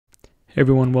Hey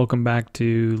everyone, welcome back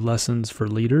to Lessons for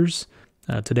Leaders.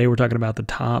 Today we're talking about the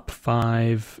top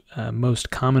 5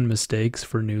 most common mistakes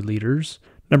for new leaders.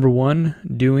 Number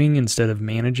 1, doing instead of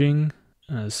managing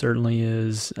certainly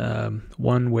is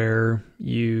one where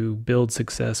you build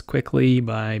success quickly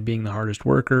by being the hardest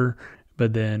worker,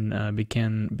 but then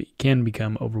can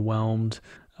become overwhelmed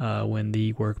when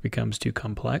the work becomes too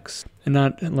complex and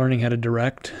not learning how to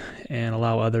direct and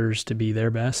allow others to be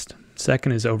their best.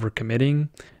 Second is overcommitting.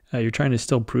 You're trying to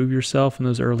still prove yourself in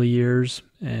those early years,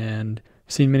 and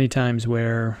I've seen many times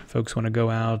where folks want to go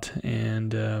out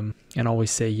and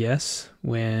always say yes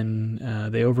when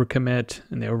they overcommit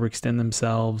and they overextend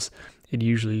themselves. It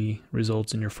usually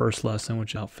results in your first lesson,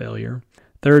 which is failure.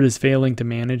 Third is failing to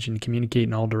manage and communicate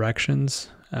in all directions.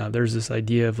 There's this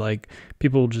idea of like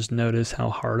people just notice how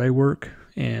hard I work,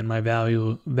 and my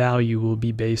value will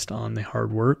be based on the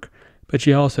hard work. But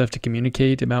you also have to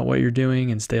communicate about what you're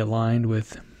doing and stay aligned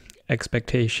with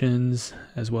expectations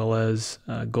as well as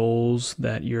goals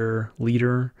that your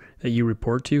leader that you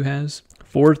report to has.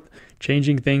 Fourth,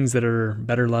 changing things that are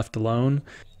better left alone.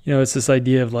 It's this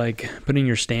idea of like putting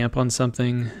your stamp on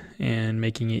something and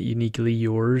making it uniquely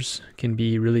yours can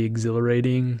be really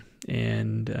exhilarating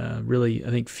and really, I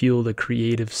think, fuel the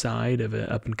creative side of an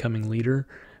up-and-coming leader.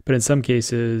 But in some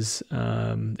cases,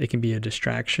 it can be a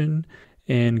distraction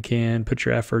and can put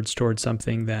your efforts towards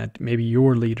something that maybe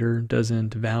your leader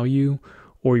doesn't value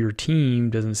or your team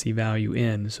doesn't see value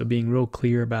in. So being real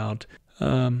clear about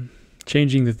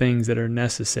changing the things that are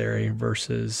necessary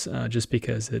versus just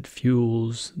because it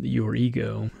fuels your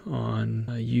ego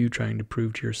on you trying to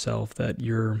prove to yourself that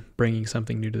you're bringing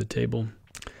something new to the table.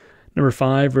 Number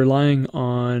 5, relying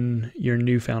on your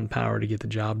newfound power to get the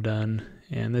job done.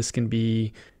 And this can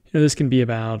be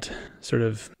about sort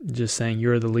of just saying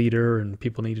you're the leader and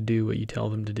people need to do what you tell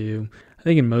them to do. I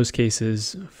think in most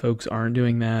cases, folks aren't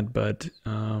doing that, but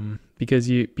because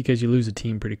you lose a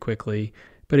team pretty quickly.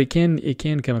 But it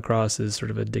can come across as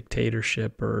sort of a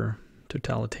dictatorship or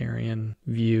totalitarian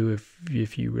view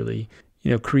if you really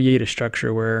create a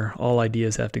structure where all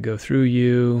ideas have to go through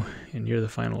you and you're the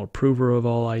final approver of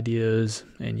all ideas,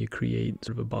 and you create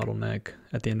sort of a bottleneck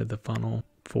at the end of the funnel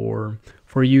for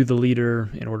you, the leader,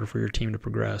 in order for your team to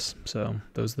progress. So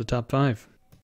those are the top 5.